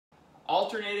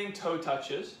alternating toe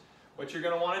touches. What you're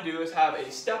going to want to do is have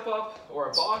a step up or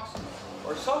a box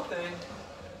or something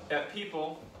that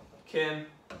people can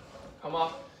come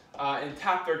up and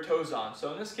tap their toes on.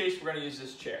 So in this case, we're going to use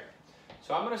this chair.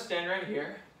 So I'm going to stand right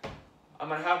here. I'm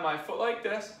going to have my foot like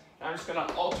this, and I'm just going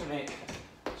to alternate.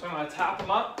 So I'm going to tap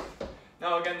them up.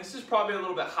 Now again, this is probably a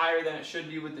little bit higher than it should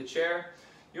be with the chair.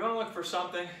 You want to look for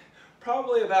something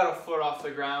probably about a foot off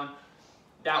the ground.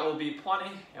 That will be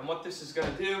plenty. And what this is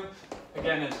going to do,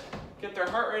 again, is get their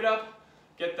heart rate up,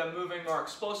 get them moving more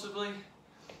explosively,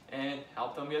 and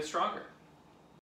help them get stronger.